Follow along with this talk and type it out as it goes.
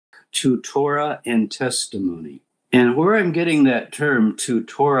to Torah and testimony. And where I'm getting that term, to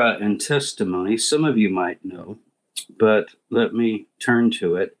Torah and testimony, some of you might know, but let me turn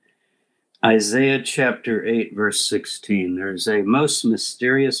to it. Isaiah chapter 8, verse 16. There's a most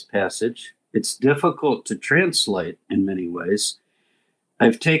mysterious passage. It's difficult to translate in many ways.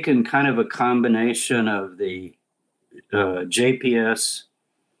 I've taken kind of a combination of the JPS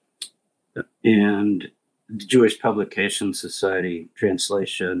and the Jewish Publication Society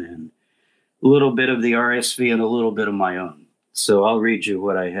translation, and a little bit of the RSV and a little bit of my own. So I'll read you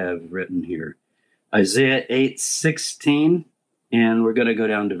what I have written here. Isaiah 8:16, and we're going to go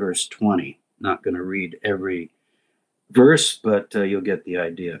down to verse 20. Not going to read every verse, but you'll get the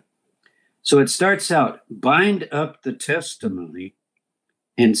idea. So it starts out, bind up the testimony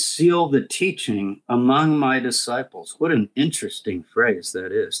and seal the teaching among my disciples. What an interesting phrase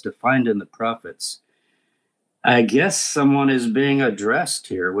that is to find in the prophets. I guess someone is being addressed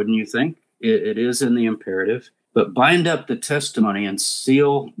here, wouldn't you think? It is in the imperative. But bind up the testimony and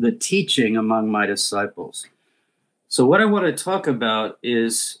seal the teaching among my disciples. So what I want to talk about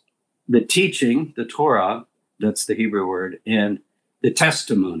is the teaching, the Torah, that's the Hebrew word, and the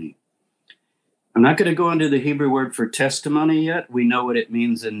testimony. I'm not going to go into the Hebrew word for testimony yet. We know what it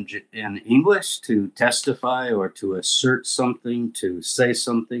means in English, to testify or to assert something, to say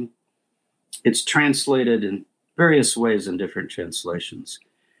something. It's translated in various ways in different translations.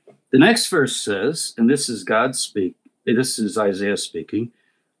 The next verse says, and this is this is Isaiah speaking,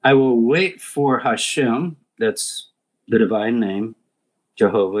 I will wait for Hashem, that's the divine name,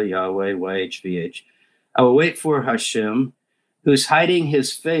 Jehovah, Yahweh, YHVH. I will wait for Hashem, who's hiding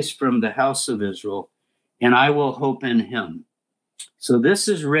his face from the house of Israel, and I will hope in him. So this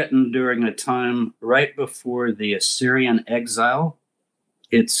is written during a time right before the Assyrian exile.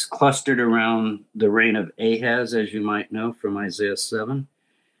 It's clustered around the reign of Ahaz, as you might know from Isaiah 7.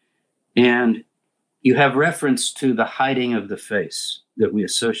 And you have reference to the hiding of the face that we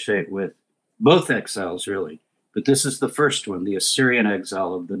associate with both exiles, really. But this is the first one, the Assyrian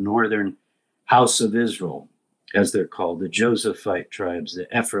exile of the northern house of Israel, as they're called, the Josephite tribes, the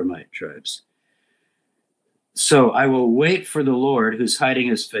Ephraimite tribes. So I will wait for the Lord who's hiding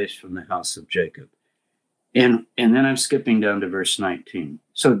his face from the house of Jacob. And then I'm skipping down to verse 19.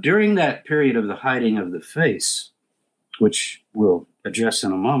 So during that period of the hiding of the face, which we'll address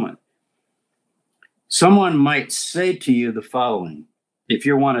in a moment, someone might say to you the following, if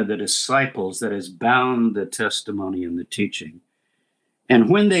you're one of the disciples that has bound the testimony and the teaching. And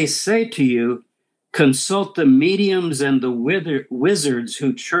when they say to you, consult the mediums and the wizards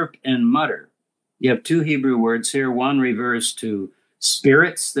who chirp and mutter. You have two Hebrew words here. One refers to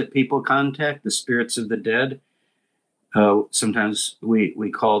spirits that people contact, the spirits of the dead. Sometimes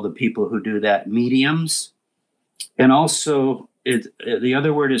we call the people who do that mediums. And also, the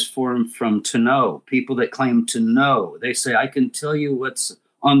other word is formed from to know, people that claim to know. They say, I can tell you what's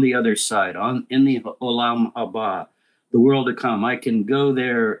on the other side, in the Olam Haba, the world to come. I can go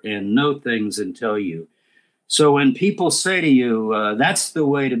there and know things and tell you. So when people say to you, that's the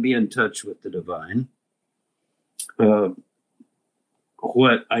way to be in touch with the divine,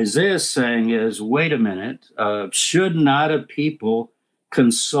 what Isaiah is saying is, wait a minute, should not a people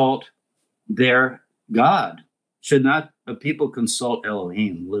consult their God? Should not a people consult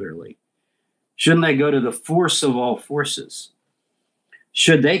Elohim, literally? Shouldn't they go to the force of all forces?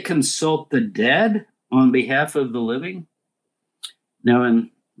 Should they consult the dead on behalf of the living? Now, in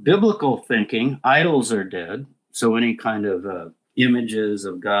biblical thinking, idols are dead. So any kind of images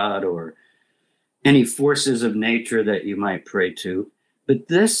of God or any forces of nature that you might pray to. But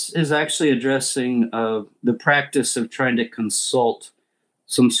this is actually addressing the practice of trying to consult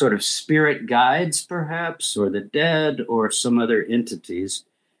some sort of spirit guides, perhaps, or the dead, or some other entities,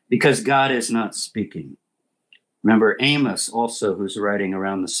 because God is not speaking. Remember, Amos also, who's writing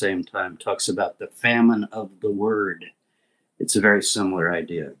around the same time, talks about the famine of the word. It's a very similar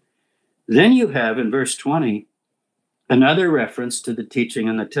idea. Then you have, in verse 20, another reference to the teaching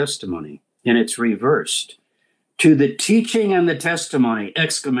and the testimony, and it's reversed. To the teaching and the testimony,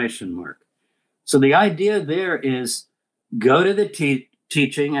 exclamation mark. So the idea there is go to the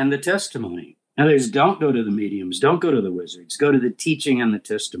teaching and the testimony. In other words, don't go to the mediums, don't go to the wizards, go to the teaching and the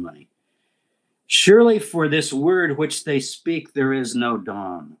testimony. Surely for this word which they speak, there is no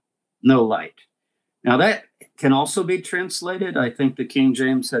dawn, no light. Now that can also be translated. I think the King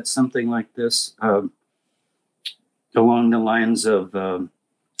James had something like this, along the lines of,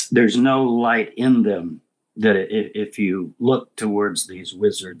 there's no light in them, that if you look towards these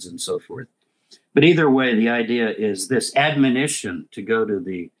wizards and so forth. But either way, the idea is this admonition to go to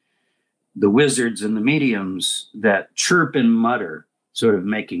the wizards and the mediums that chirp and mutter. sort of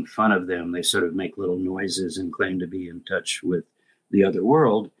making fun of them. They sort of make little noises and claim to be in touch with the other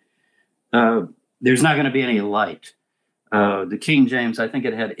world. There's not going to be any light. The King James, I think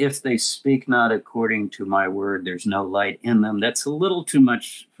it had, if they speak not according to my word, there's no light in them. That's a little too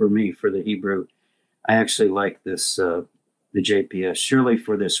much for me, for the Hebrew. I actually like this, the JPS. Surely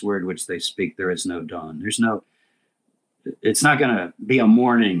for this word which they speak, there is no dawn. It's not going to be a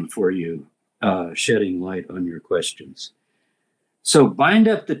morning for you, shedding light on your questions. So bind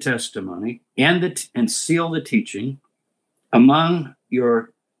up the testimony and seal the teaching among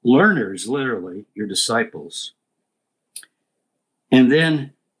your learners, literally, your disciples. And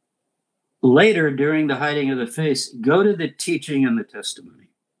then later, during the hiding of the face, go to the teaching and the testimony.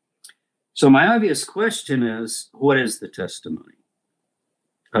 So my obvious question is, what is the testimony?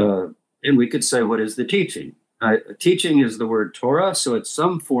 And we could say, what is the teaching? Teaching is the word Torah, so it's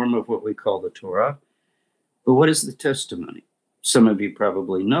some form of what we call the Torah. But what is the testimony? Some of you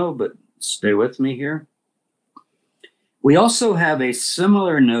probably know, but stay with me here. We also have a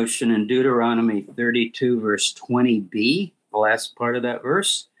similar notion in Deuteronomy 32, verse 20b, the last part of that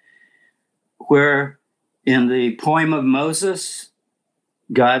verse, where in the poem of Moses,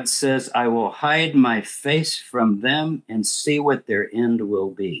 God says, I will hide my face from them and see what their end will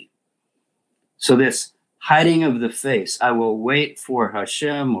be. So this hiding of the face, I will wait for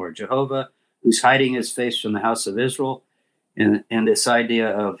Hashem or Jehovah, who's hiding his face from the house of Israel. And this idea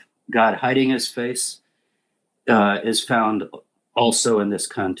of God hiding his face is found also in this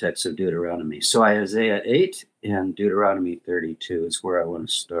context of Deuteronomy. So Isaiah 8 and Deuteronomy 32 is where I want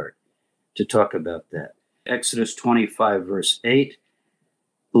to start to talk about that. Exodus 25, verse 8,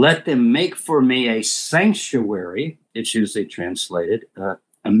 let them make for me a sanctuary, it's usually translated, a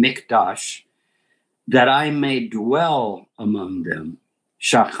mikdash, that I may dwell among them.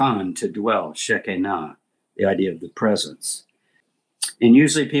 Shachan, to dwell, Shekinah, the idea of the presence. And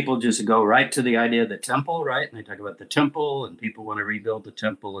usually people just go right to the idea of the temple, right? And they talk about the temple, and people want to rebuild the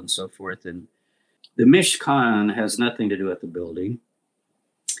temple and so forth. And the Mishkan has nothing to do with the building.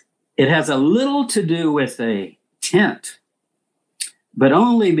 It has a little to do with a tent, but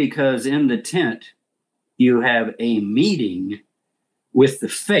only because in the tent you have a meeting with the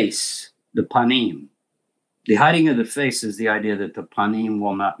face, the panim. The hiding of the face is the idea that the panim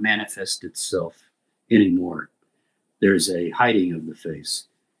will not manifest itself anymore. There's a hiding of the face,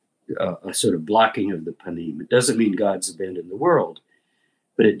 a sort of blocking of the panim. It doesn't mean God's abandoned the world,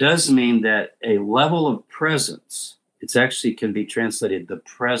 but it does mean that a level of presence, it's actually can be translated the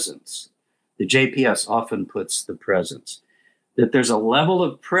presence. The JPS often puts the presence, that there's a level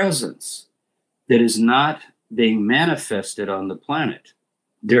of presence that is not being manifested on the planet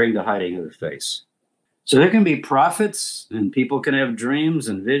during the hiding of the face. So there can be prophets, and people can have dreams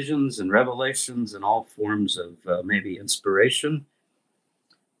and visions and revelations and all forms of maybe inspiration,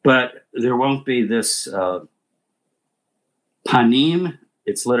 but there won't be this panim.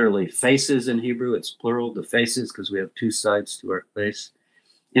 It's literally faces in Hebrew. It's plural, the faces, because we have two sides to our face.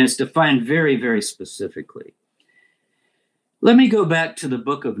 And it's defined very, very specifically. Let me go back to the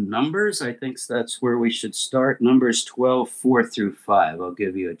book of Numbers. I think that's where we should start. Numbers 12, 4 through 5. I'll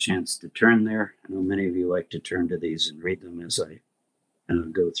give you a chance to turn there. I know many of you like to turn to these and read them as I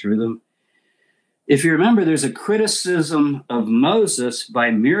go through them. If you remember, there's a criticism of Moses by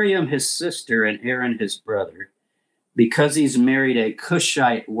Miriam, his sister, and Aaron, his brother, because he's married a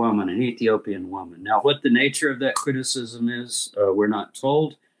Cushite woman, an Ethiopian woman. Now, what the nature of that criticism is, we're not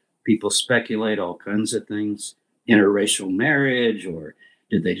told. People speculate all kinds of things. Interracial marriage, or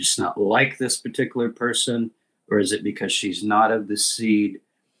did they just not like this particular person, or is it because she's not of the seed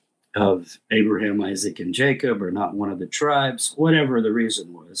of Abraham, Isaac, and Jacob, or not one of the tribes? Whatever the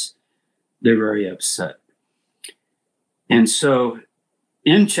reason was, they're very upset. And so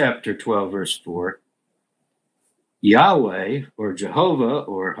in chapter 12, verse 4, Yahweh, or Jehovah,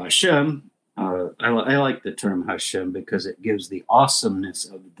 or Hashem, I like the term Hashem because it gives the awesomeness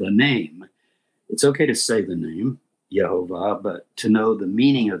of the name. It's okay to say the name, Yehovah, but to know the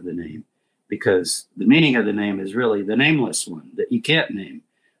meaning of the name, because the meaning of the name is really the nameless one that you can't name.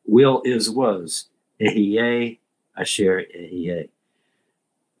 Will, is, was, Ehyeh, Asher, Ehyeh,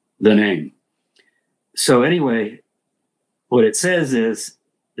 the name. So anyway, what it says is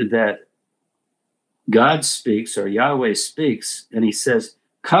that God speaks, or Yahweh speaks, and he says,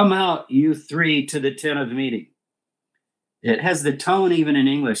 come out, you three, to the tent of meeting. It has the tone, even in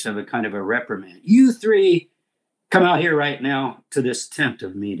English, of a kind of a reprimand. You three, come out here right now to this tent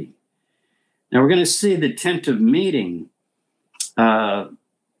of meeting. Now, we're going to see the tent of meeting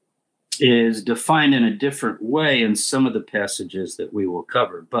is defined in a different way in some of the passages that we will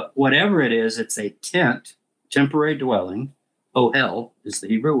cover. But whatever it is, it's a tent, temporary dwelling, Ohel is the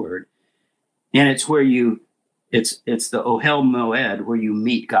Hebrew word, and it's where it's the Ohel Moed, where you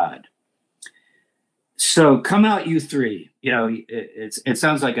meet God. So come out, you three. You know, it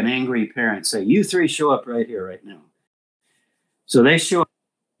sounds like an angry parent say, you three show up right here, right now. So they show up,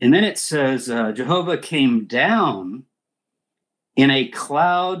 and then it says Jehovah came down in a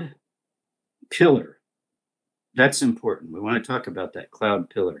cloud pillar. That's important. We want to talk about that cloud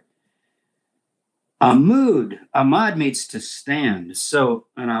pillar. Amud means to stand. So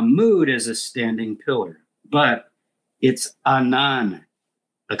an amud is a standing pillar, but it's anan,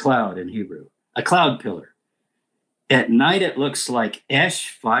 a cloud in Hebrew, a cloud pillar. At night, it looks like ash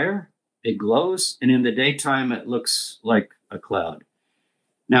fire. It glows. And in the daytime, it looks like a cloud.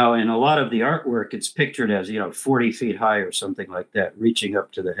 Now, in a lot of the artwork, it's pictured as, 40 feet high or something like that, reaching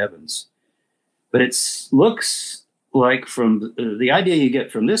up to the heavens. But it looks like, from the idea you get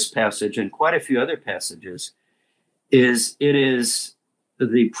from this passage and quite a few other passages, is it is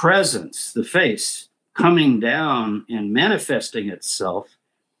the presence, the face, coming down and manifesting itself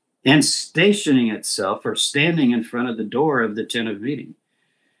and stationing itself or standing in front of the door of the tent of meeting.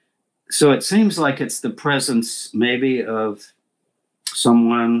 So it seems like it's the presence maybe of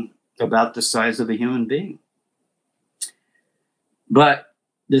someone about the size of a human being. But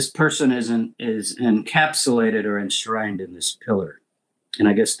this person is encapsulated or enshrined in this pillar. And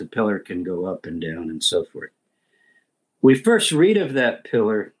I guess the pillar can go up and down and so forth. We first read of that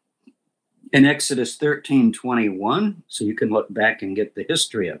pillar in Exodus 13:21, so you can look back and get the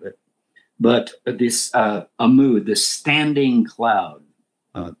history of it. But this amud, this standing cloud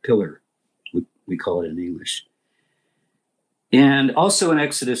pillar, we call it in English. And also in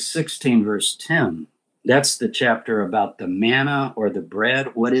Exodus 16, verse 10, that's the chapter about the manna or the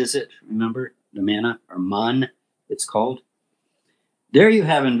bread. What is it? Remember, the manna or man, it's called. There you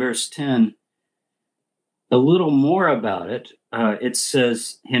have in verse 10 a little more about it. It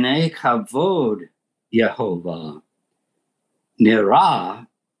says, Hinei kavod Yehovah nirah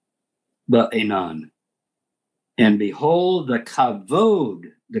ba'enan. And behold, the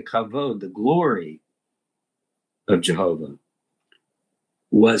kavod, the glory of Jehovah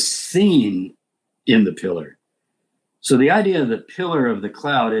was seen in the pillar. So the idea of the pillar of the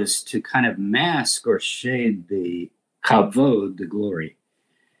cloud is to kind of mask or shade the kavod, the glory.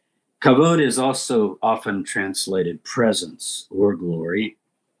 Kavod is also often translated presence or glory,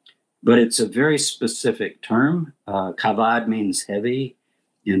 but it's a very specific term. Kavod means heavy,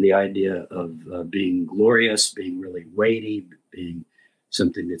 and the idea of being glorious, being really weighty, being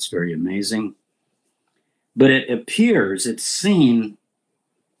something that's very amazing. But it appears, it's seen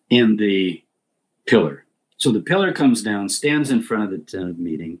in the pillar. So the pillar comes down, stands in front of the tent of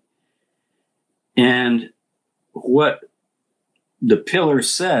meeting, and what the pillar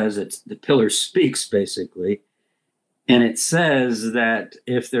says, the pillar speaks basically, and it says that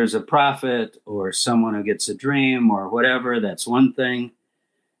if there's a prophet or someone who gets a dream or whatever, that's one thing,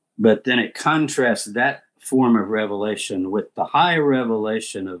 but then it contrasts that form of revelation with the high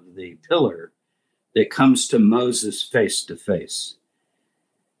revelation of the pillar that comes to Moses face to face.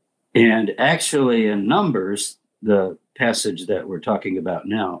 And actually in Numbers, the passage that we're talking about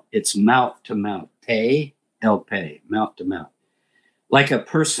now, it's mouth to mouth, pay, el-pay, mouth to mouth. Like a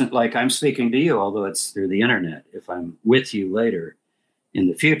person, like I'm speaking to you, although it's through the internet. If I'm with you later in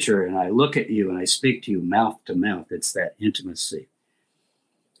the future and I look at you and I speak to you mouth to mouth, it's that intimacy.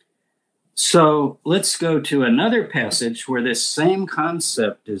 So let's go to another passage where this same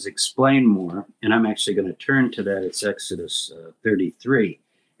concept is explained more. And I'm actually going to turn to that. It's Exodus 33.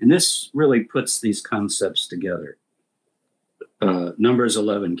 And this really puts these concepts together. Numbers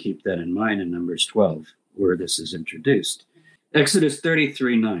 11, keep that in mind, and Numbers 12, where this is introduced. Exodus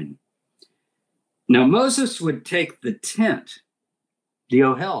 33:9. Now Moses would take the tent, the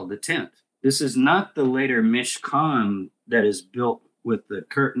Ohel, the tent. This is not the later Mishkan that is built with the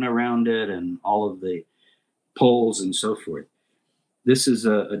curtain around it and all of the poles and so forth. This is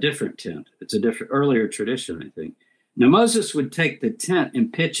a different tent. It's a different, earlier tradition, I think. Now Moses would take the tent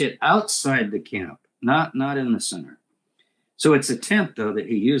and pitch it outside the camp, not in the center. So it's a tent, though, that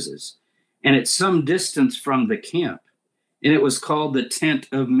he uses. And it's some distance from the camp. And it was called the tent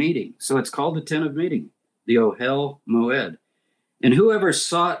of meeting. So it's called the tent of meeting, the Ohel Moed. And whoever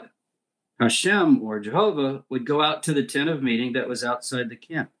sought Hashem or Jehovah would go out to the tent of meeting that was outside the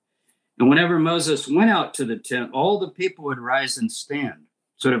camp. And whenever Moses went out to the tent, all the people would rise and stand,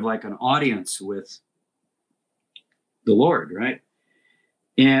 sort of like an audience with the Lord, right?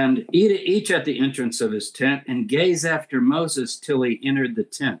 And each at the entrance of his tent, and gaze after Moses till he entered the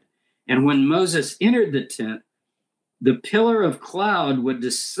tent. And when Moses entered the tent, the pillar of cloud would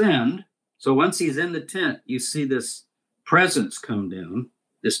descend. So once he's in the tent, you see this presence come down,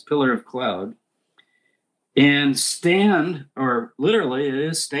 this pillar of cloud, and stand, or literally it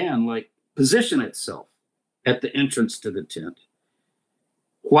is stand, like position itself at the entrance to the tent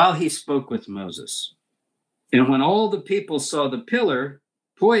while he spoke with Moses. And when all the people saw the pillar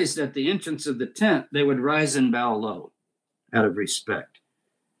poised at the entrance of the tent, they would rise and bow low out of respect.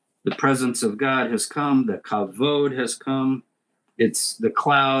 The presence of God has come, the kavod has come. It's the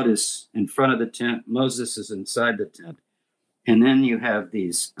cloud is in front of the tent, Moses is inside the tent. And then you have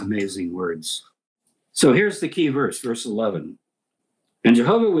these amazing words. So here's the key verse, verse 11. And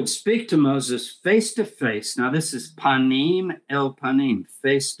Jehovah would speak to Moses face to face. Now this is panim el panim,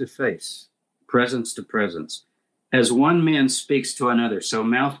 face to face, presence to presence, as one man speaks to another. So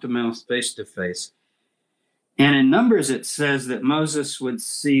mouth to mouth, face to face. And in Numbers, it says that Moses would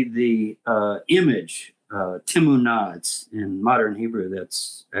see the image, timunah. It's in modern Hebrew,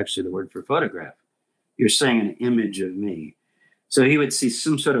 that's actually the word for photograph. You're saying an image of me. So he would see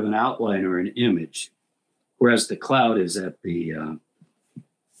some sort of an outline or an image, whereas the cloud is at the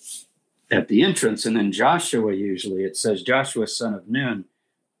entrance. And then Joshua, usually it says Joshua, son of Nun,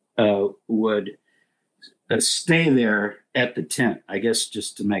 would stay there at the tent, I guess,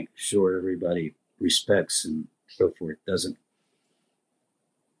 just to make sure everybody respects and so forth, doesn't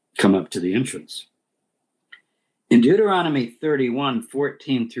come up to the entrance. In Deuteronomy 31,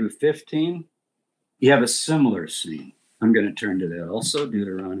 14 through 15, you have a similar scene. I'm going to turn to that also,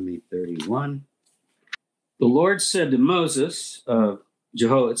 Deuteronomy 31. The Lord said to Moses,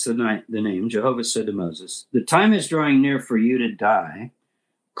 Jehovah, it's the name, Jehovah said to Moses, the time is drawing near for you to die.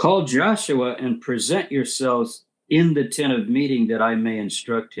 Call Joshua and present yourselves in the tent of meeting that I may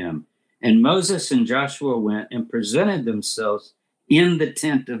instruct him. And Moses and Joshua went and presented themselves in the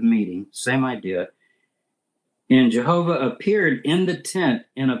tent of meeting, same idea. And Jehovah appeared in the tent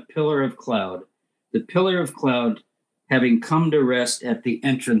in a pillar of cloud, the pillar of cloud having come to rest at the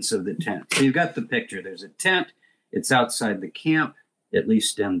entrance of the tent. So you've got the picture. There's a tent. It's outside the camp, at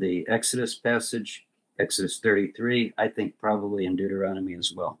least in the Exodus passage, Exodus 33, I think probably in Deuteronomy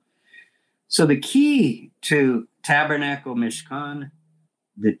as well. So the key to tabernacle mishkan,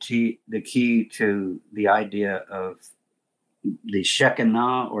 the key to the idea of the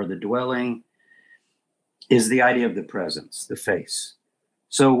Shekinah or the dwelling is the idea of the presence, the face.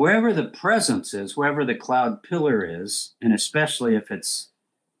 So wherever the presence is, wherever the cloud pillar is, and especially if it's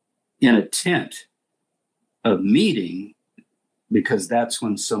in a tent of meeting, because that's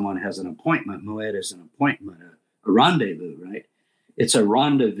when someone has an appointment. Moed is an appointment, a rendezvous, right? It's a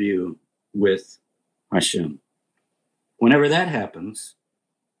rendezvous with Hashem. Whenever that happens,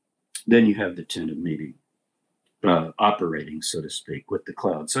 then you have the tent of meeting operating, so to speak, with the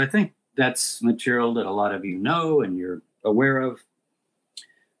cloud. So I think that's material that a lot of you know and you're aware of.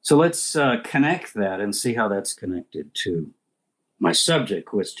 So let's connect that and see how that's connected to my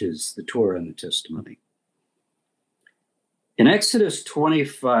subject, which is the Torah and the testimony. In Exodus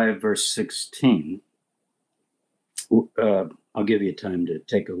 25, verse 16, I'll give you time to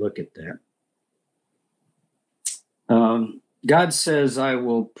take a look at that. God says, I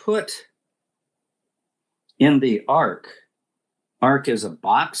will put in the ark. Ark is a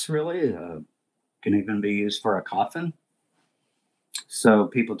box, really. Can even be used for a coffin. So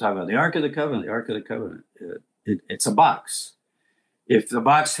people talk about the Ark of the Covenant, the Ark of the Covenant. It's a box. If the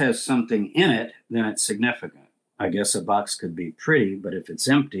box has something in it, then it's significant. I guess a box could be pretty, but if it's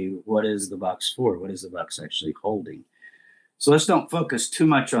empty, what is the box for? What is the box actually holding? So let's don't focus too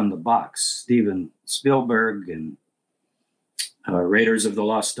much on the box. Steven Spielberg and Raiders of the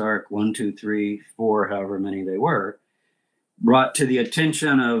Lost Ark, 1, 2, 3, 4, however many they were, brought to the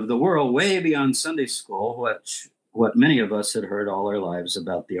attention of the world way beyond Sunday school, what many of us had heard all our lives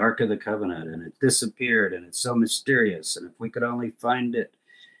about the Ark of the Covenant, and it disappeared, and it's so mysterious, and if we could only find it.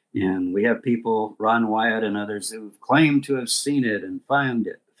 And we have people, Ron Wyatt and others, who've claimed to have seen it and found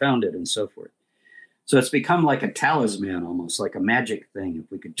it, and so forth. So it's become like a talisman, almost like a magic thing,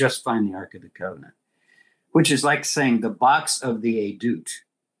 if we could just find the Ark of the Covenant, which is like saying the box of the EDUTH,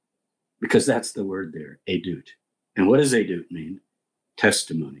 because that's the word there, EDUTH. And what does EDUTH mean?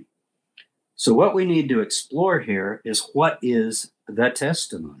 Testimony. So what we need to explore here is what is the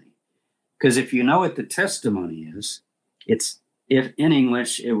testimony? Because if you know what the testimony is, if in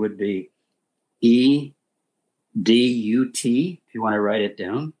English, it would be EDUT, if you want to write it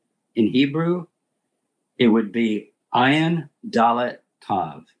down. In Hebrew, it would be Ayin Dalet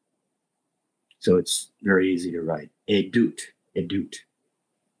Tav. So it's very easy to write. EDUTH.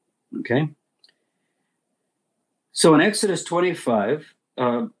 Okay? So in Exodus 25,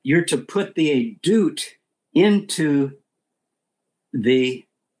 you're to put the EDUTH into the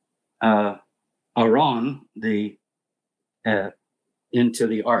Aron, the into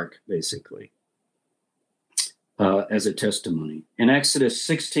the ark, basically, as a testimony. In Exodus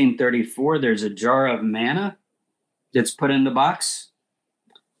 16:34, there's a jar of manna that's put in the box.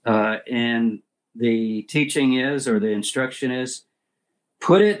 And the teaching is, or the instruction is,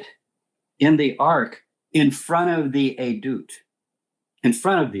 put it in the ark in front of the EDUTH. In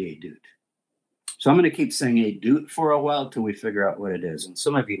front of the EDUTH. So I'm going to keep saying EDUTH for a while till we figure out what it is. And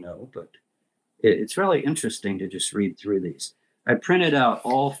some of you know, but it's really interesting to just read through these. I printed out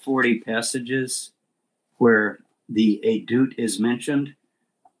all 40 passages where the EDUTH is mentioned.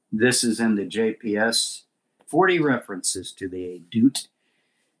 This is in the JPS. 40 references to the EDUTH.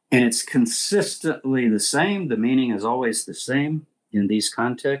 And it's consistently the same. The meaning is always the same in these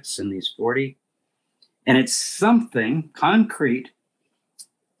contexts, in these 40. And it's something concrete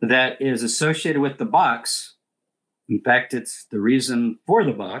that is associated with the box. In fact, it's the reason for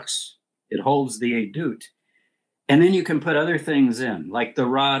the box. It holds the EDUTH. And then you can put other things in, like the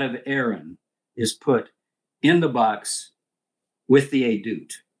rod of Aaron is put in the box with the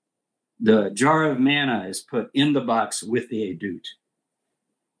EDUTH. The jar of manna is put in the box with the EDUTH.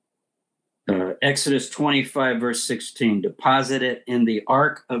 Exodus 25, verse 16, deposit it in the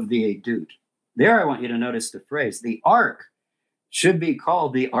ark of the EDUTH. There I want you to notice the phrase, the ark should be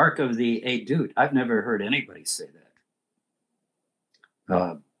called the Ark of the EDUTH. I've never heard anybody say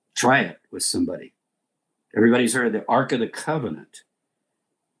that. Try it with somebody. Everybody's heard of the Ark of the Covenant.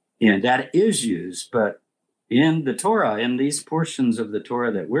 And that is used, but in the Torah, in these portions of the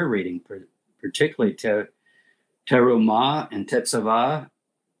Torah that we're reading, particularly Terumah and Tetzaveh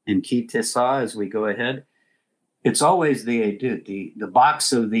and Ki Tisa as we go ahead, it's always the EDUTH, the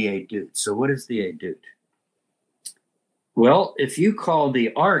box of the EDUTH. So what is the EDUTH? Well, if you call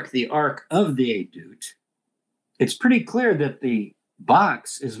the ark of the EDUTH, it's pretty clear that the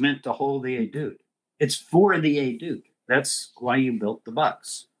box is meant to hold the EDUTH. It's for the EDUTH. That's why you built the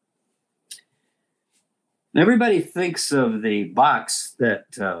box. Everybody thinks of the box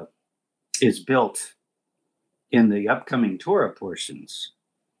that is built in the upcoming Torah portions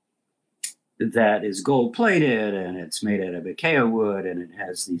that is gold-plated, and it's made out of acacia wood, and it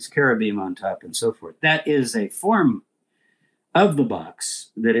has these cherubim on top and so forth. That is a form of the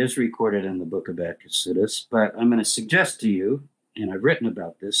box that is recorded in the book of Exodus, but I'm going to suggest to you, and I've written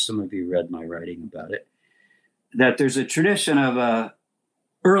about this, some of you read my writing about it, that there's a tradition of a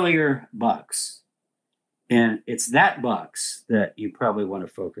earlier box. And it's that box that you probably want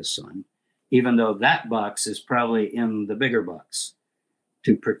to focus on, even though that box is probably in the bigger box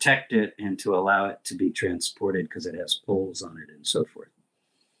to protect it and to allow it to be transported because it has poles on it and so forth.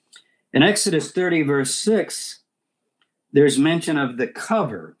 In Exodus 30, verse 6, there's mention of the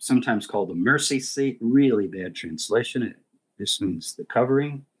cover, sometimes called the mercy seat, really bad translation. This means the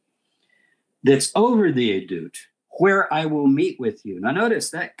covering that's over the EDUTH, where I will meet with you. Now notice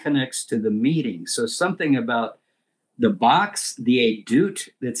that connects to the meeting. So something about the box, the EDUTH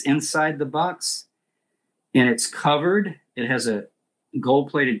that's inside the box, and it's covered. It has a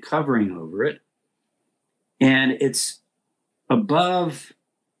gold-plated covering over it. And it's above,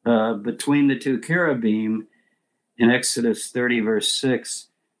 between the two cherubim in Exodus 30, verse 6,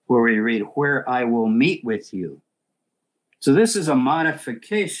 where we read, where I will meet with you. So this is a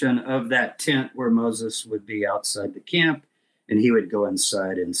modification of that tent where Moses would be outside the camp, and he would go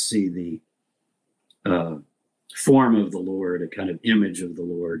inside and see the form of the Lord, a kind of image of the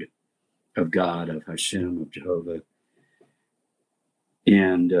Lord, of God, of Hashem, of Jehovah,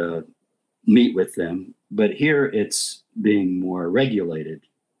 and meet with them. But here it's being more regulated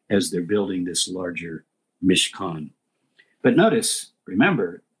as they're building this larger Mishkan. But notice,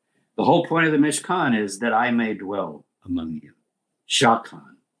 remember, the whole point of the Mishkan is that I may dwell among you.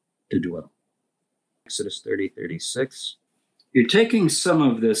 Shakan, to dwell. Exodus 30, 36. You're taking some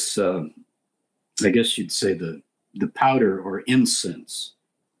of this, I guess you'd say the powder or incense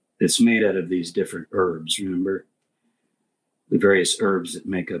that's made out of these different herbs, remember? The various herbs that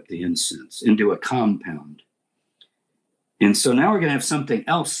make up the incense, into a compound. And so now we're going to have something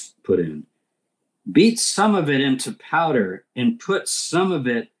else put in. Beat some of it into powder and put some of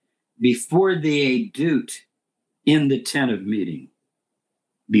it before the EDUTH in the tent of meeting.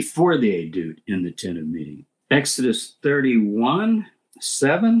 Before the EDUTH in the tent of meeting. Exodus 31,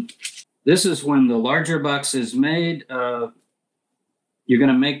 7. This is when the larger box is made. You're going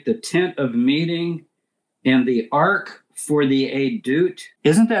to make the tent of meeting and the ark for the EDUTH.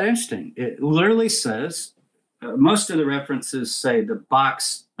 Isn't that interesting? It literally says, most of the references say the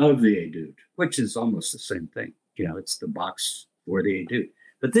box of the EDUTH, which is almost the same thing. You know, it's the box for the EDUTH.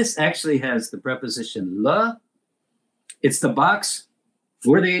 But this actually has the preposition la. It's the box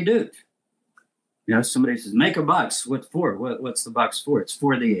for the EDUTH. You know, somebody says, make a box. What for? What's the box for? It's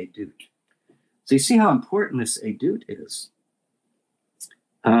for the EDUTH. So you see how important this EDUTH is.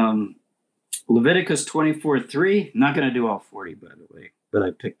 Leviticus 24:3. Not going to do all 40, by the way, but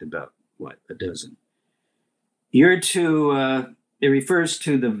I picked about, what, a dozen. You're to, it refers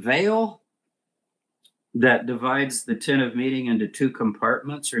to the veil that divides the tent of meeting into two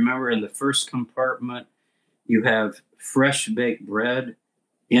compartments. Remember, in the first compartment, you have fresh baked bread,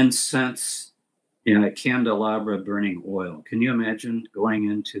 incense, and a candelabra burning oil. Can you imagine going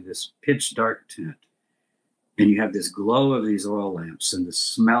into this pitch dark tent and you have this glow of these oil lamps and the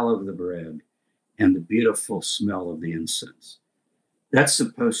smell of the bread and the beautiful smell of the incense? That's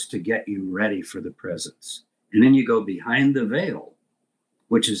supposed to get you ready for the presence. And then you go behind the veil,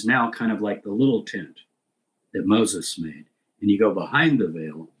 which is now kind of like the little tent that Moses made. And you go behind the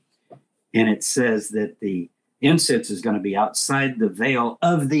veil, and it says that the incense is going to be outside the veil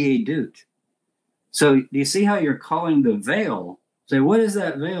of the EDUTH. So do you see how you're calling the veil? Say, what is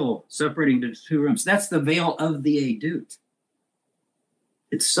that veil separating the two rooms? That's the veil of the EDUTH.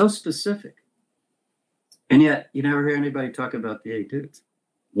 It's so specific. And yet, you never hear anybody talk about the EDUTH.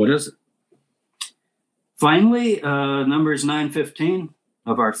 What is it? Finally, Numbers 9:15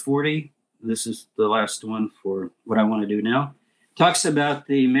 of our 40. This is the last one for what I want to do now. Talks about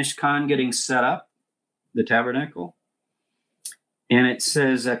the Mishkan getting set up, the tabernacle. And it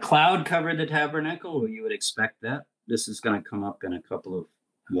says a cloud covered the tabernacle. Well, you would expect that. This is going to come up in a couple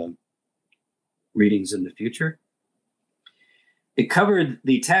of readings in the future. It covered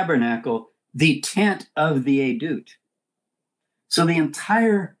the tabernacle, the tent of the EDUTH. So the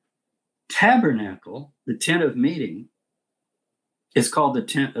entire tabernacle, the tent of meeting, is called the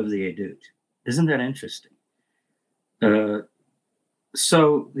tent of the EDUTH. Isn't that interesting?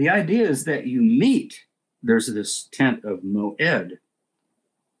 So the idea is that you meet. There's this tent of Moed.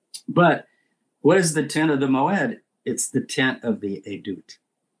 But what is the tent of the Moed? It's the tent of the EDUTH.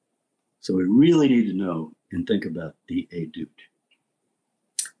 So we really need to know and think about the EDUTH.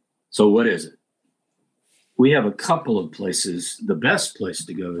 So what is it? We have a couple of places. The best place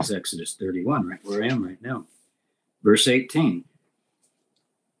to go is Exodus 31, right where I am right now. Verse 18.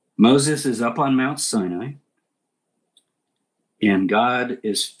 Moses is up on Mount Sinai, and God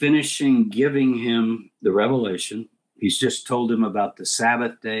is finishing giving him the revelation. He's just told him about the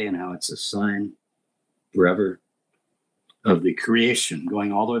Sabbath day and how it's a sign forever of the creation,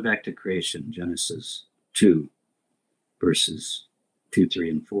 going all the way back to creation, Genesis 2, verses 2, 3,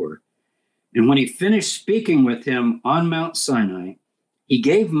 and 4. And when he finished speaking with him on Mount Sinai, he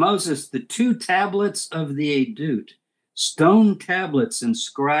gave Moses the 2 tablets of the EDUTH, stone tablets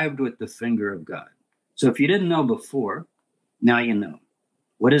inscribed with the finger of God. So if you didn't know before, now you know.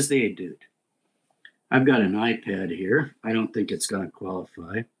 What is the EDUTH? I've got an iPad here. I don't think it's going to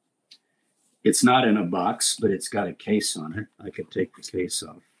qualify. It's not in a box, but it's got a case on it. I could take the case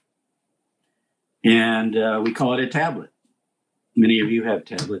off. And we call it a tablet. Many of you have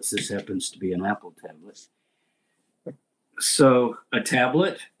tablets. This happens to be an Apple tablet. So a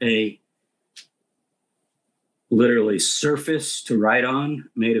tablet, a literally surface to write on,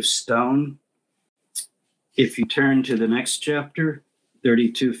 made of stone. If you turn to the next chapter,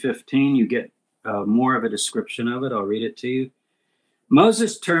 32:15, you get more of a description of it. I'll read it to you.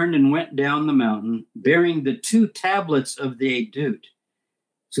 Moses turned and went down the mountain, bearing the 2 tablets of the EDUTH.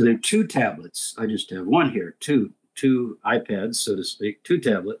 So there are 2 tablets. I just have one here, two iPads, so to speak, 2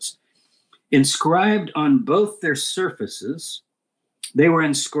 tablets, inscribed on both their surfaces. They were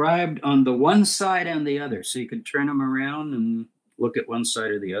inscribed on the one side and the other, so you could turn them around and look at one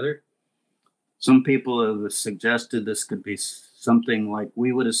side or the other. Some people have suggested this could be something like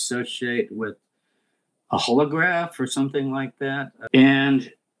we would associate with a holograph or something like that.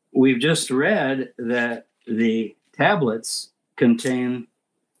 And we've just read that the tablets contain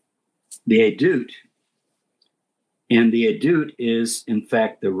the EDUTH. And the EDUTH is, in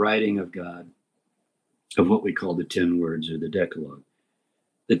fact, the writing of God, of what we call the 10 words or the Decalogue.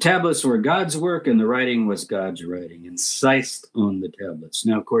 The tablets were God's work, and the writing was God's writing, incised on the tablets.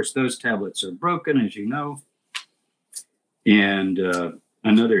 Now, of course, those tablets are broken, as you know, and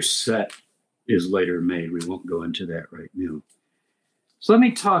another set is later made. We won't go into that right now. So let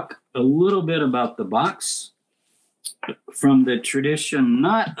me talk a little bit about the box from the tradition,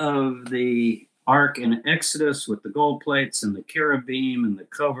 not of the Ark in Exodus with the gold plates and the cherubim and the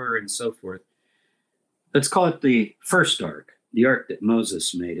cover and so forth. Let's call it the first Ark, the Ark that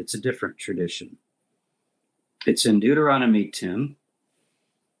Moses made. It's a different tradition. It's in Deuteronomy 10,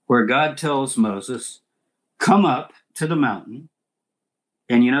 where God tells Moses, come up to the mountain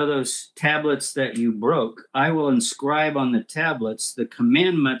And you know those tablets that you broke? I will inscribe on the tablets the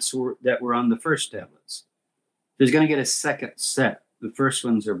commandments that were on the first tablets. There's going to get a second set. The first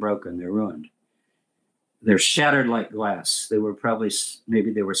ones are broken. They're ruined. They're shattered like glass. They were probably,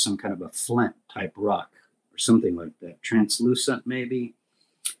 maybe they were some kind of a flint type rock or something like that. Translucent, maybe.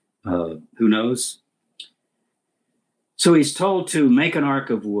 Who knows? So he's told to make an ark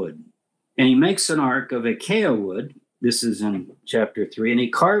of wood. And he makes an ark of acacia wood. This is in chapter 3. And he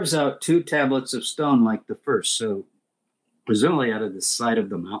carves out 2 tablets of stone like the first. So presumably out of the side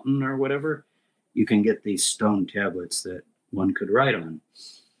of the mountain or whatever, you can get these stone tablets that one could write on.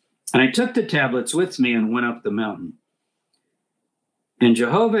 And I took the tablets with me and went up the mountain. And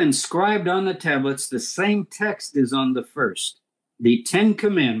Jehovah inscribed on the tablets the same text as on the first, the 10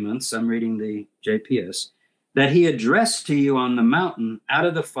 commandments, I'm reading the JPS, that he addressed to you on the mountain out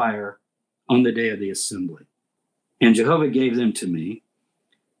of the fire on the day of the assembly. And Jehovah gave them to me.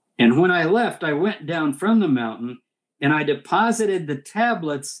 And when I left, I went down from the mountain and I deposited the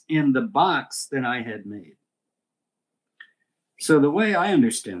tablets in the box that I had made. So the way I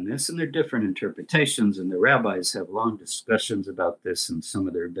understand this, and there are different interpretations, and the rabbis have long discussions about this in some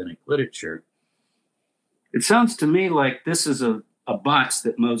of the rabbinic literature, it sounds to me like this is a box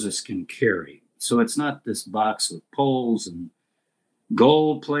that Moses can carry. So it's not this box with poles and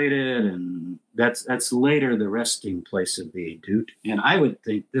gold plated, and that's later the resting place of the EDUTH. And I would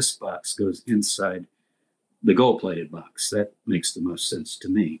think this box goes inside the gold plated box. That makes the most sense to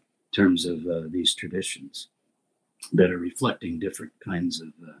me in terms of these traditions that are reflecting different kinds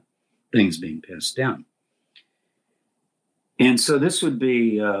of things being passed down. And so this would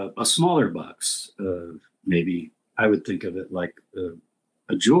be a smaller box. Maybe I would think of it like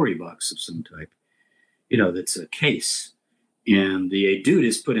a jewelry box of some type, you know, that's a case. And the EDUTH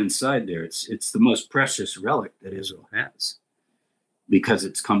is put inside there. It's the most precious relic that Israel has because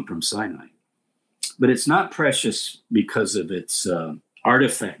it's come from Sinai. But it's not precious because of its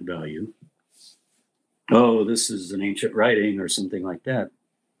artifact value. Oh, this is an ancient writing or something like that.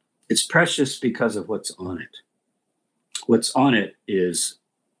 It's precious because of what's on it. What's on it is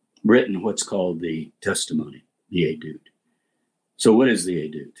written what's called the testimony, the EDUTH. So what is the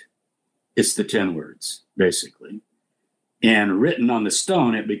EDUTH? It's the 10 words, basically. And written on the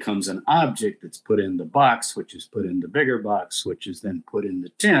stone, it becomes an object that's put in the box, which is put in the bigger box, which is then put in the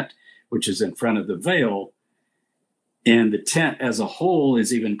tent, which is in front of the veil. And the tent as a whole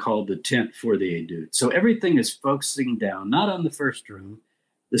is even called the tent for the EDUTH. So everything is focusing down, not on the first room,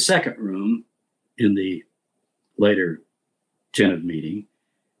 the second room in the later tent of meeting.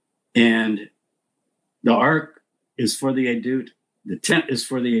 And the ark is for the EDUTH, the tent is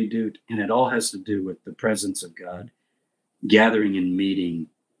for the EDUTH, and it all has to do with the presence of God, gathering and meeting,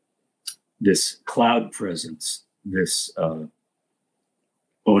 this cloud presence, this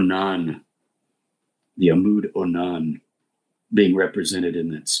Onan, the Amud Onan, being represented in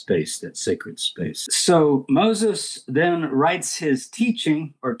that space, that sacred space. So Moses then writes his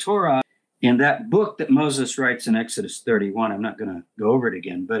teaching or Torah in that book that Moses writes in Exodus 31. I'm not going to go over it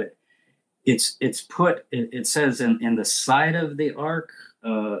again, but it says in the side of the ark.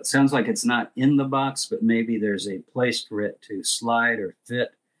 It sounds like it's not in the box, but maybe there's a place for it to slide or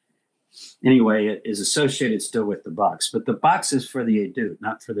fit. Anyway, it is associated still with the box, but the box is for the EDUTH,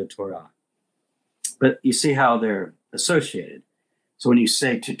 not for the Torah. But you see how they're associated. So when you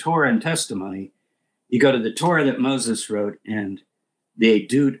say to Torah and testimony, you go to the Torah that Moses wrote and the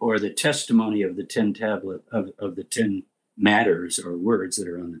EDUTH, or the testimony of the 10 tablet of the 10 matters or words that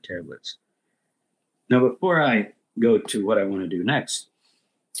are on the tablets. Now, before I go to what I want to do next,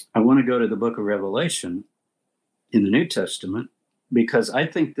 I want to go to the book of Revelation in the New Testament, because I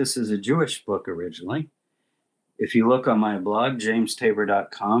think this is a Jewish book originally. If you look on my blog,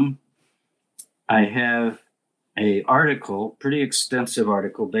 jamestabor.com, I have an article, pretty extensive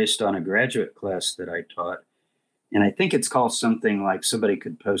article based on a graduate class that I taught. And I think it's called something like, somebody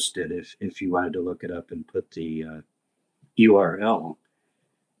could post it if you wanted to look it up and put the URL.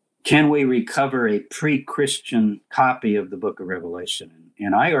 Can we recover a pre-Christian copy of the book of Revelation?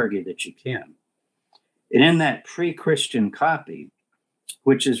 And I argue that you can. And in that pre-Christian copy,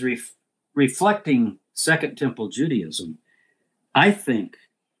 which is reflecting Second Temple Judaism, I think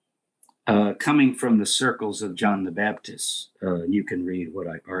coming from the circles of John the Baptist, you can read what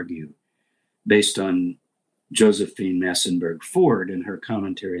I argue based on Josephine Massenberg Ford and her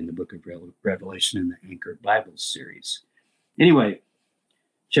commentary in the book of Revelation in the Anchor Bible series. Anyway,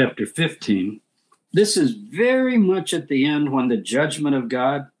 chapter 15, this is very much at the end when the judgment of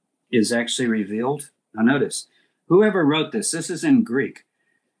God is actually revealed. Now notice, whoever wrote this is in Greek,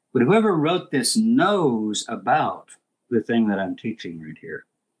 but whoever wrote this knows about the thing that I'm teaching right here.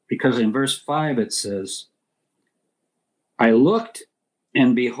 Because in verse 5 it says, I looked,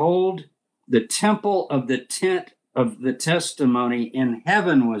 and behold, the temple of the tent of the testimony in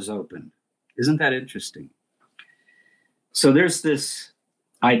heaven was open. Isn't that interesting? So there's this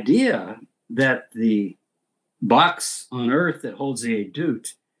idea that the box on earth that holds the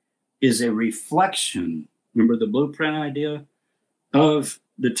EDUTH is a reflection, remember the blueprint idea, of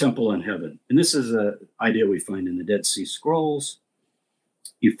the temple in heaven. And this is an idea we find in the Dead Sea Scrolls.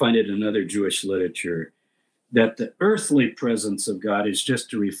 You find it in other Jewish literature, that the earthly presence of God is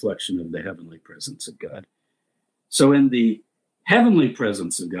just a reflection of the heavenly presence of God. So in the heavenly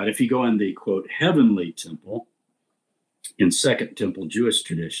presence of God, if you go in the, quote, heavenly temple, in Second Temple Jewish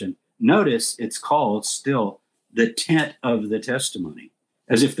tradition, notice it's called still the tent of the testimony,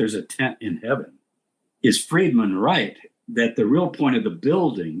 as if there's a tent in heaven. Is Friedman right that the real point of the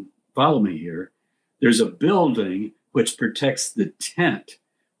building, follow me here, there's a building which protects the tent,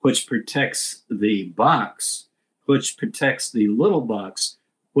 which protects the box, which protects the little box,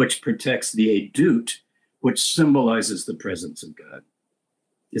 which protects the EDUTH, which symbolizes the presence of God.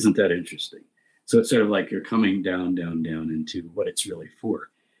 Isn't that interesting? So it's sort of like you're coming down, down, down into what it's really for.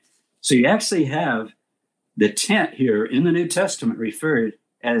 So you actually have the tent here in the New Testament referred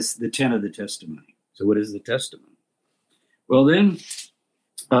as the tent of the testimony. So what is the testimony? Well, then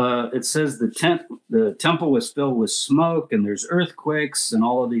it says the temple was filled with smoke, and there's earthquakes, and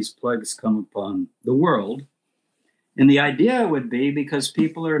all of these plagues come upon the world. And the idea would be because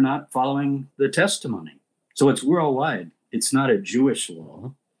people are not following the testimony. So it's worldwide. It's not a Jewish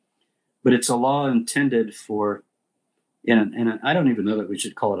law, but it's a law intended for, and I don't even know that we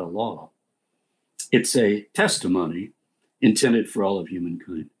should call it a law. It's a testimony intended for all of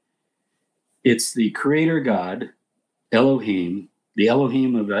humankind. It's the creator God, Elohim, the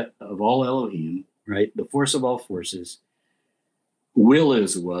Elohim of all Elohim, right? The force of all forces, will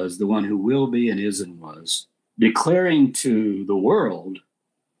is, was, the one who will be and is and was, declaring to the world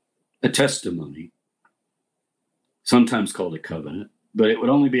a testimony, sometimes called a covenant, but it would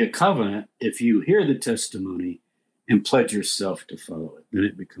only be a covenant if you hear the testimony and pledge yourself to follow it. Then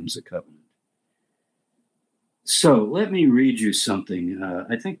it becomes a covenant. So let me read you something.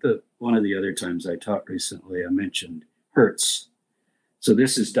 I think that one of the other times I taught recently, I mentioned Hertz. So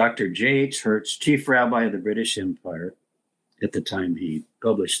this is Dr. J.H. Hertz, chief rabbi of the British Empire at the time he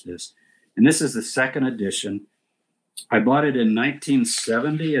published this. And this is the second edition. I bought it in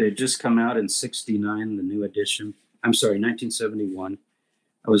 1970. It had just come out in 69, the new edition. I'm sorry, 1971.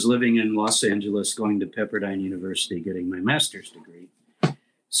 I was living in Los Angeles, going to Pepperdine University, getting my master's degree.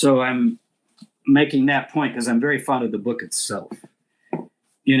 So I'm making that point because I'm very fond of the book itself. And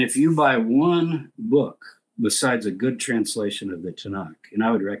if you buy one book besides a good translation of the Tanakh, and I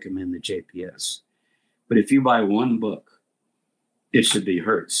would recommend the JPS, but if you buy one book, it should be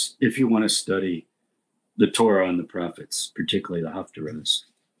Hertz if you want to study the Torah and the prophets, particularly the Haftarahs.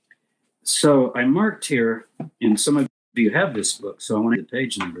 So I marked here, and some of you have this book, so I want to get the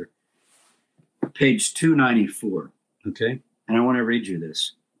page number, page 294, okay? And I want to read you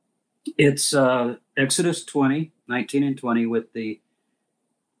this. It's Exodus 20, 19 and 20 with the,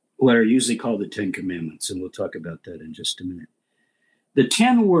 what are usually called the 10 Commandments, and we'll talk about that in just a minute. The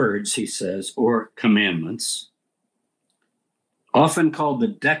 10 words, he says, or commandments, often called the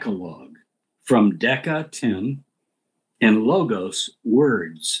Decalogue, from Deca, 10, and Logos,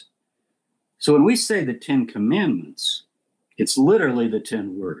 words. So when we say the 10 Commandments, it's literally the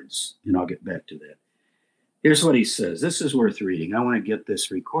 10 words, and I'll get back to that. Here's what he says. This is worth reading. I want to get this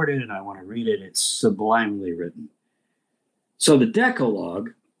recorded, and I want to read it. It's sublimely written. So the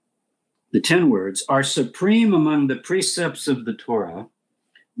Decalogue, the 10 words, are supreme among the precepts of the Torah,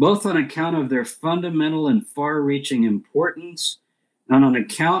 both on account of their fundamental and far-reaching importance and on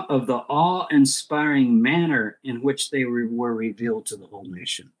account of the awe-inspiring manner in which they were revealed to the whole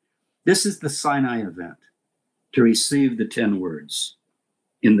nation. This is the Sinai event, to receive the 10 words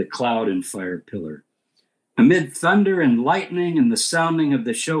in the cloud and fire pillar. Amid thunder and lightning and the sounding of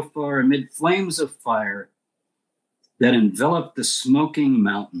the shofar, amid flames of fire that enveloped the smoking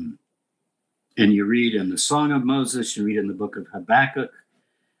mountain. And you read in the Song of Moses, you read in the book of Habakkuk,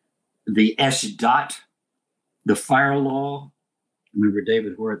 the EDUTH, the fire law. Remember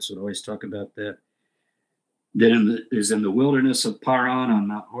David Horitz would always talk about that. Then is in the wilderness of Paran on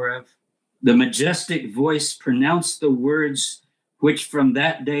Mount Horeb. The majestic voice pronounced the words which from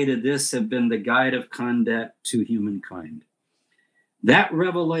that day to this have been the guide of conduct to humankind. That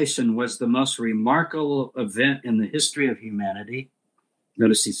revelation was the most remarkable event in the history of humanity.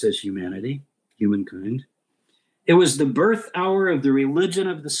 Notice he says humanity, humankind. It was the birth hour of the religion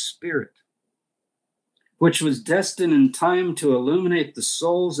of the Spirit, which was destined in time to illuminate the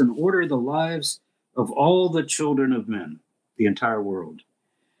souls and order the lives of all the children of men, the entire world.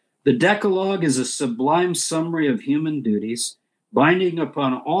 The Decalogue is a sublime summary of human duties, binding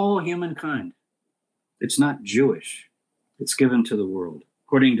upon all humankind. It's not Jewish. It's given to the world.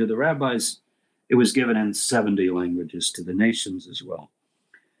 According to the rabbis, it was given in 70 languages to the nations as well.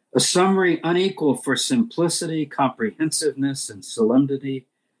 A summary unequal for simplicity, comprehensiveness, and solemnity.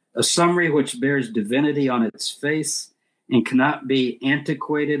 A summary which bears divinity on its face and cannot be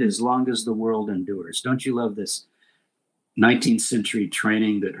antiquated as long as the world endures. Don't you love this 19th century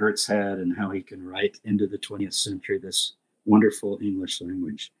training that Hertz had and how he can write into the 20th century, this wonderful English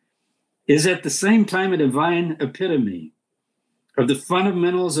language? Is at the same time a divine epitome of the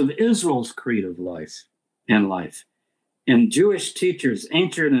fundamentals of Israel's creed of life. And Jewish teachers,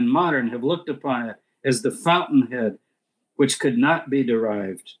 ancient and modern, have looked upon it as the fountainhead which could not be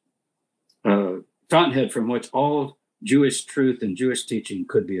derived, fountainhead from which all Jewish truth and Jewish teaching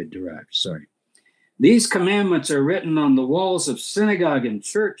could be derived. These commandments are written on the walls of synagogue and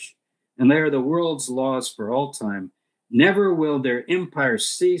church, and they are the world's laws for all time. Never will their empire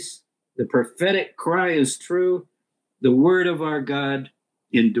cease. The prophetic cry is true. The word of our God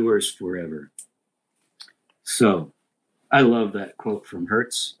endures forever. So I love that quote from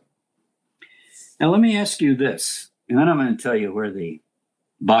Hertz. Now let me ask you this, and then I'm going to tell you where the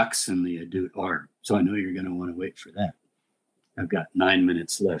box and the EDUTH are. So I know you're going to want to wait for that. I've got 9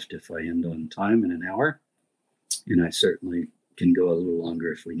 minutes left if I end on time in an hour, and I certainly can go a little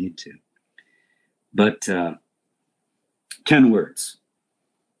longer if we need to. But 10 words.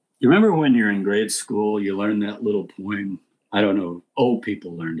 You remember when you're in grade school, you learned that little poem? I don't know, old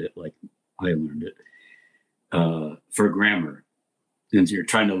people learned it like I learned it for grammar. And you're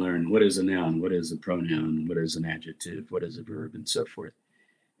trying to learn what is a noun, what is a pronoun, what is an adjective, what is a verb, and so forth.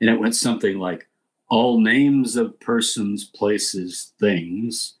 And it went something like, all names of persons, places,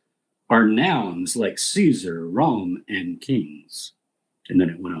 things are nouns like Caesar, Rome, and kings. And then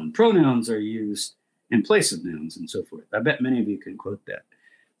it went on. Pronouns are used in place of nouns and so forth. I bet many of you can quote that.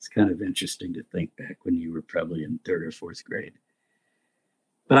 It's kind of interesting to think back when you were probably in 3rd or 4th grade.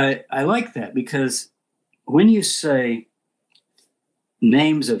 But I like that because when you say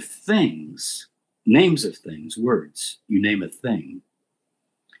names of things, words, you name a thing,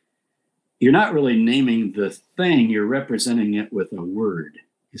 you're not really naming the thing, you're representing it with a word,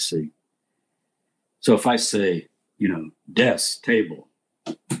 you see. So if I say, desk, table,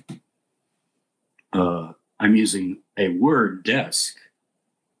 I'm using a word, desk,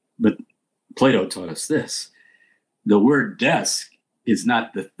 but Plato taught us this. The word desk is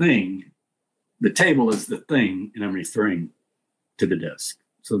not the thing. The table is the thing, and I'm referring to the desk.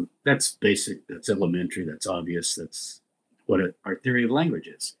 So that's basic, that's elementary, that's obvious, that's what our theory of language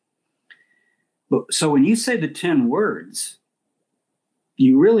is. So when you say the 10 words,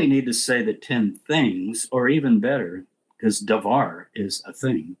 you really need to say the 10 things, or even better, because davar is a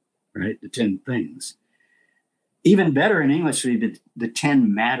thing, right? The 10 things. Even better in English would be the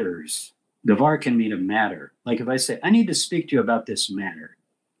 10 matters. Davar can mean a matter. Like if I say, I need to speak to you about this matter.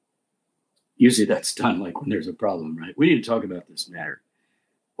 Usually that's done like when there's a problem, right? We need to talk about this matter.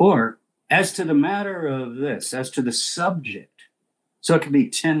 Or as to the matter of this, as to the subject. So it could be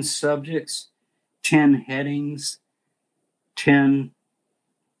 10 subjects, 10 headings, 10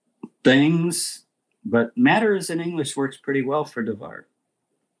 things, but matters in English works pretty well for davar.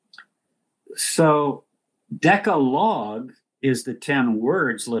 So Decalogue is the 10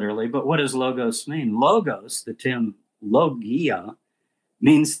 words literally, but what does logos mean? Logos, the 10 logia,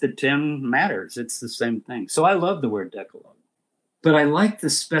 means the 10 matters. It's the same thing. So I love the word Decalogue, but I like the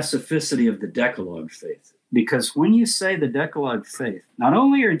specificity of the Decalogue faith, because when you say the Decalogue faith, not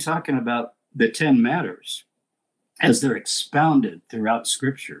only are you talking about the 10 matters as they're expounded throughout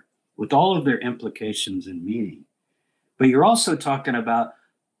Scripture with all of their implications and meaning, but you're also talking about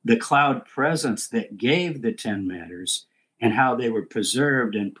the cloud presence that gave the 10 matters and how they were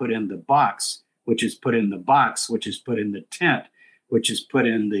preserved and put in the box, which is put in the box, which is put in the tent, which is put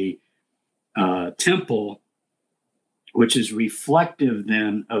in the temple, which is reflective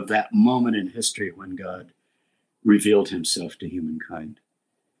then of that moment in history when God revealed himself to humankind.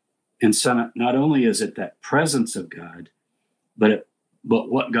 And so not only is it that presence of God, but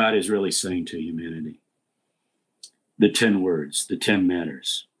what God is really saying to humanity. The 10 words, the 10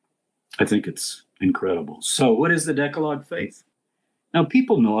 matters. I think it's incredible. So what is the Decalogue faith? Now,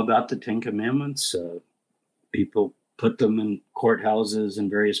 people know about the 10 Commandments. People put them in courthouses and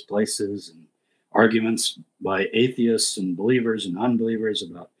various places, and arguments by atheists and believers and unbelievers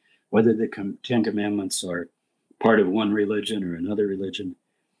about whether the 10 Commandments are part of one religion or another religion.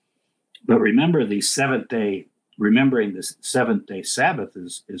 But remember the seventh day, remembering the seventh day Sabbath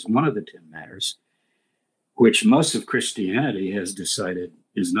is one of the 10 matters, which most of Christianity has decided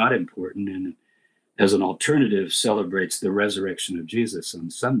is not important, and as an alternative celebrates the resurrection of Jesus on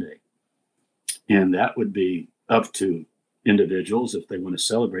Sunday. And that would be up to individuals if they want to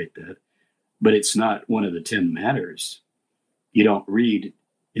celebrate that. But it's not one of the 10 matters. You don't read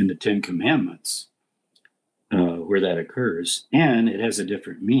in the 10 commandments where that occurs, and it has a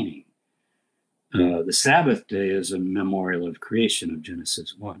different meaning. The Sabbath day is a memorial of creation of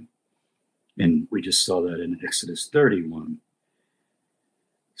Genesis 1. And we just saw that in Exodus 31.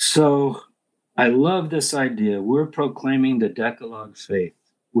 So I love this idea. We're proclaiming the Decalogue faith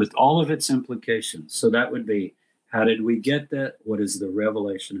with all of its implications. So that would be, how did we get that? What is the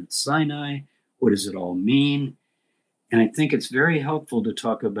revelation at Sinai? What does it all mean? And I think it's very helpful to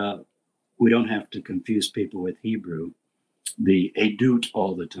talk about, we don't have to confuse people with Hebrew, the EDUTH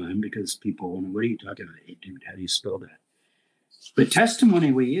all the time, because people wonder, what are you talking about, EDUTH? How do you spell that? The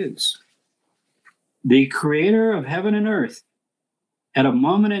testimony we use. The creator of heaven and earth, at a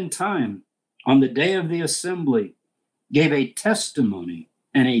moment in time, on the day of the assembly, gave a testimony,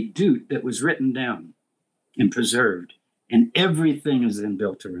 an EDUTH that was written down and preserved, and everything is then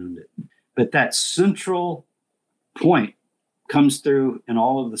built around it. But that central point comes through in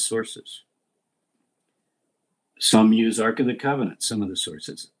all of the sources. Some use Ark of the Covenant, some of the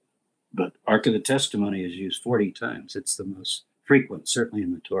sources, but Ark of the Testimony is used 40 times. It's the most frequent, certainly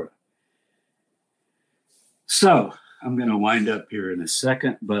in the Torah. So I'm going to wind up here in a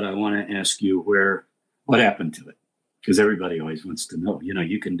second, but I want to ask you what happened to it? Because everybody always wants to know. You know,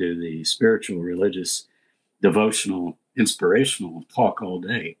 you can do the spiritual, religious, devotional, inspirational talk all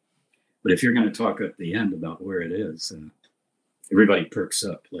day, but if you're going to talk at the end about where it is, everybody perks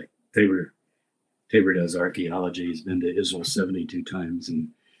up. Like Tabor does archaeology. He's been to Israel 72 times, and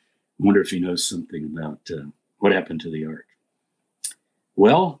I wonder if he knows something about what happened to the ark.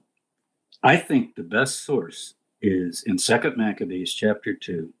 Well, I think the best source is in 2 Maccabees chapter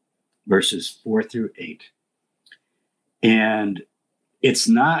 2, verses 4 through 8. And it's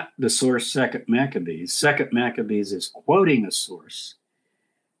not the source 2 Maccabees. 2 Maccabees is quoting a source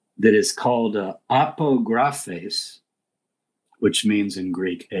that is called apographes, which means in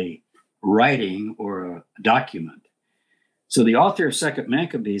Greek a writing or a document. So the author of 2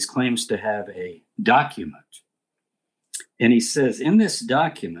 Maccabees claims to have a document. And he says in this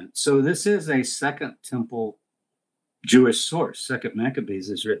document, so this is a Second Temple Jewish source. 2 Maccabees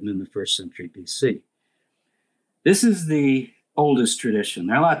is written in the 1st century BC. This is the oldest tradition.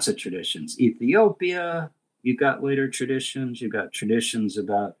 There are lots of traditions. Ethiopia, you've got later traditions. You've got traditions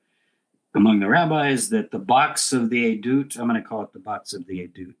about, among the rabbis, that the box of the EDUTH, I'm going to call it the box of the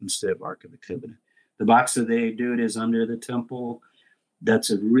EDUTH instead of Ark of the Covenant. The box of the EDUTH is under the temple.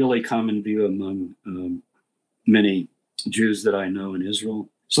 That's a really common view among many Jews that I know in Israel.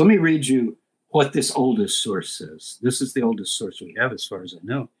 So let me read you what this oldest source says. This is the oldest source we have as far as I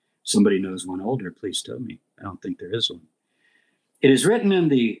know. Somebody knows one older, please tell me. I don't think there is one. It is written in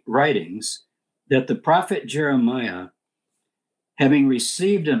the writings that the prophet Jeremiah, having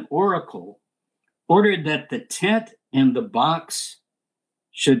received an oracle, ordered that the tent and the box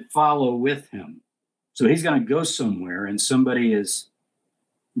should follow with him. So he's going to go somewhere and somebody is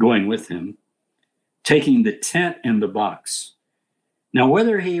going with him, taking the tent and the box. Now,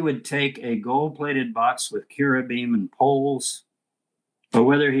 whether he would take a gold-plated box with cherubim and poles, or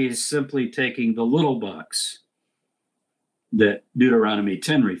whether he's simply taking the little box that Deuteronomy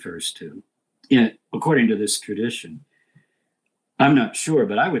 10 refers to, according to this tradition, I'm not sure,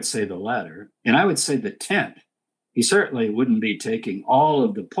 but I would say the latter. And I would say the tent. He certainly wouldn't be taking all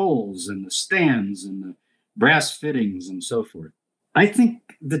of the poles and the stands and the brass fittings and so forth. I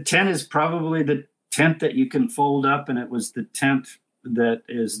think the tent is probably the tent that you can fold up, and it was the tent that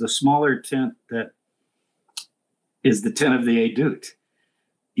is the smaller tent that is the tent of the EDUTH.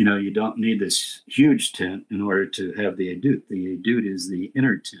 You know, you don't need this huge tent in order to have the EDUTH. The EDUTH is the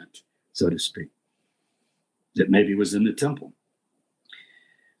inner tent, so to speak, that maybe was in the temple.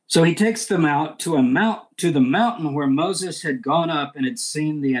 So he takes them out to the mountain where Moses had gone up and had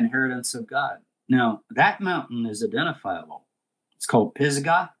seen the inheritance of God. Now, that mountain is identifiable. It's called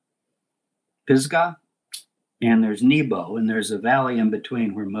Pisgah, and there's Nebo, and there's a valley in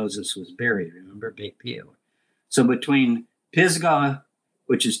between where Moses was buried. Remember, Beit Peor. So between Pisgah,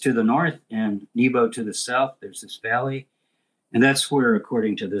 which is to the north, and Nebo to the south, there's this valley. And that's where,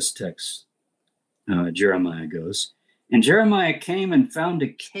 according to this text, Jeremiah goes. And Jeremiah came and found a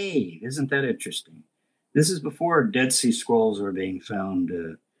cave. Isn't that interesting? This is before Dead Sea Scrolls were being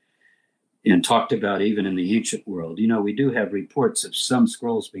found and talked about even in the ancient world. You know, we do have reports of some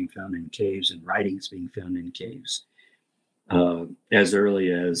scrolls being found in caves and writings being found in caves as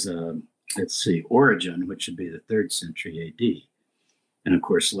early as, let's see, Origen, which would be the 3rd century AD. And of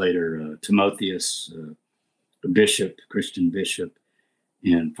course, later, Timotheus, a bishop, Christian bishop,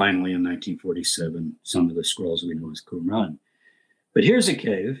 and finally in 1947, some of the scrolls we know as Qumran. But here's a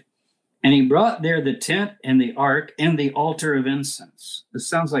cave, and he brought there the tent and the ark and the altar of incense. This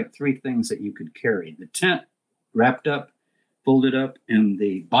sounds like 3 things that you could carry. The tent wrapped up, folded up, and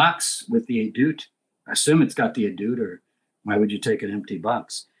the box with the EDUTH. I assume it's got the EDUTH, or why would you take an empty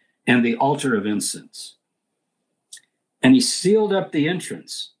box? And the altar of incense. And he sealed up the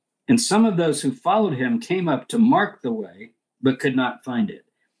entrance. And some of those who followed him came up to mark the way, but could not find it.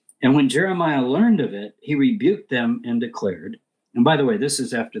 And when Jeremiah learned of it, he rebuked them and declared, and by the way, this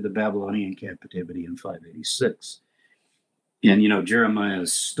is after the Babylonian captivity in 586. And, you know,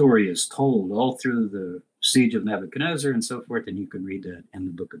 Jeremiah's story is told all through the siege of Nebuchadnezzar and so forth, and you can read that in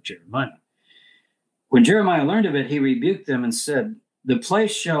the book of Jeremiah. When Jeremiah learned of it, he rebuked them and said, the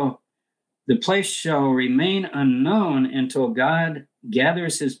place shall remain unknown until God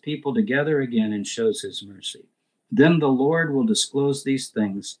gathers his people together again and shows his mercy. Then the Lord will disclose these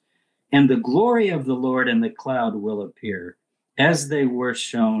things, and the glory of the Lord and the cloud will appear, as they were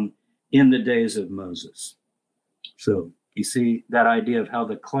shown in the days of Moses. So you see that idea of how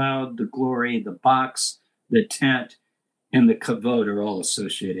the cloud, the glory, the box, the tent, and the kavod are all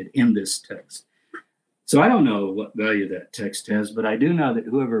associated in this text. So I don't know what value that text has, but I do know that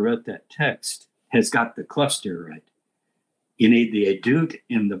whoever wrote that text has got the cluster right. You need the EDUTH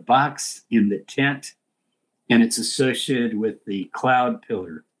in the box, in the tent, and it's associated with the cloud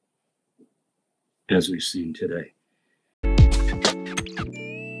pillar, as we've seen today.